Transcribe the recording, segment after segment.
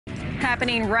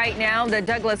Happening right now, the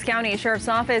Douglas County Sheriff's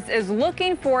Office is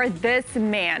looking for this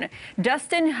man,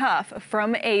 Dustin Huff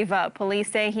from Ava.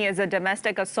 Police say he is a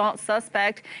domestic assault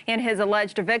suspect and his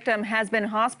alleged victim has been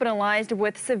hospitalized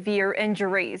with severe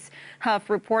injuries. Huff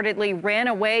reportedly ran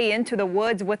away into the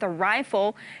woods with a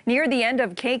rifle near the end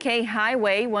of KK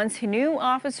Highway once new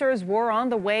officers were on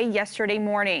the way yesterday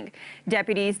morning.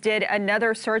 Deputies did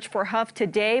another search for Huff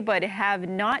today but have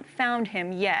not found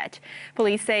him yet.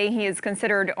 Police say he is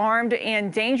considered armed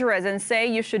and dangerous and say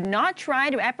you should not try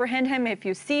to apprehend him if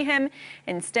you see him.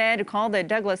 Instead, call the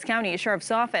Douglas County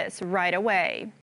Sheriff's Office right away.